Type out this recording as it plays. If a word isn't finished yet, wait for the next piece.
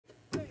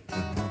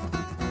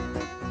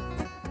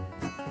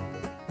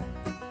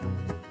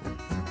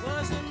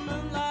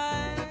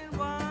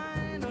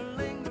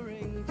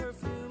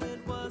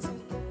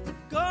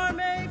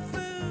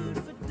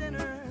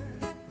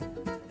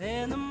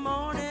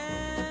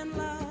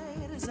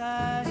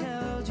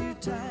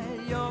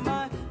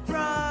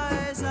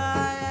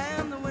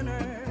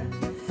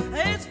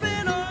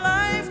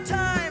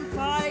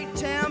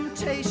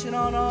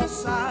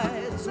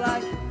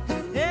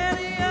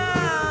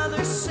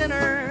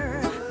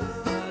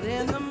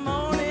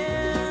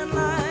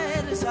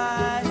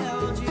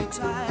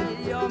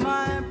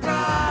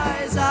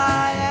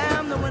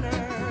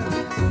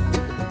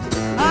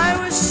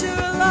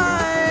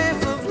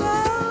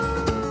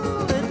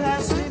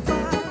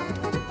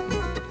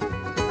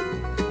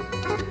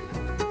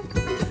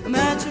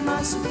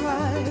my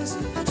surprise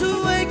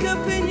to wake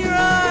up in your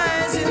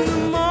eyes in the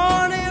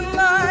morning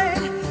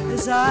light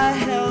as I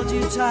held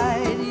you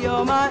tight.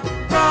 You're my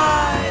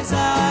prize,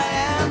 I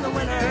am the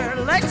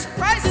winner, Lex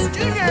Price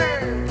Jr.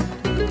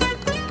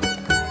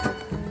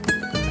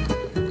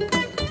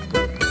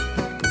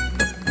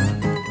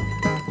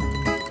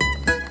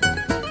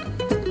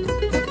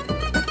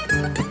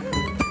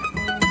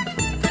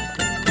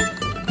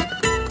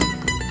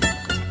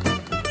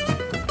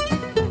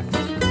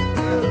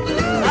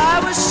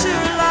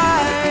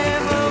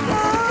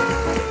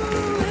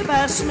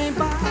 Me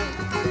by.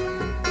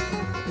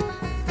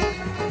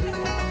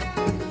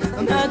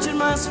 Imagine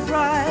my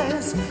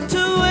surprise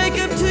to wake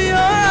up to your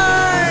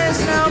eyes.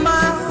 Now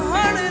my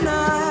heart and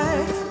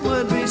I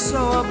would be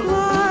so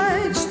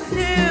obliged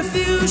if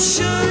you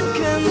should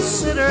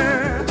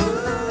consider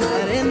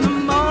that in the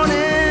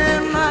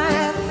morning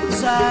light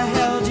as I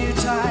held you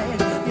tight.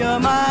 You're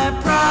my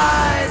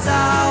prize,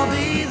 I'll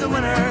be the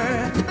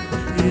winner.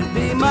 You'd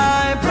be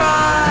my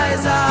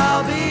prize,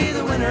 I'll be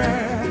the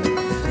winner.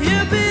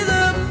 You'd be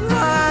the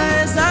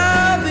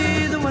I'll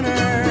be the winner.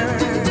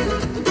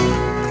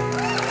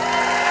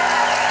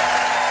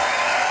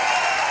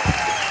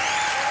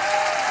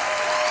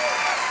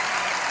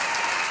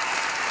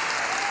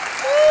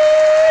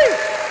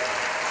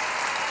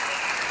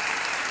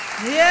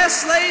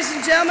 Yes, ladies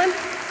and gentlemen,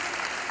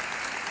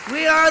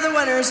 we are the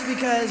winners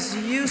because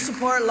you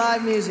support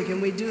live music,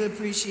 and we do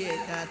appreciate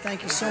that.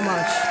 Thank you so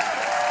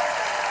much.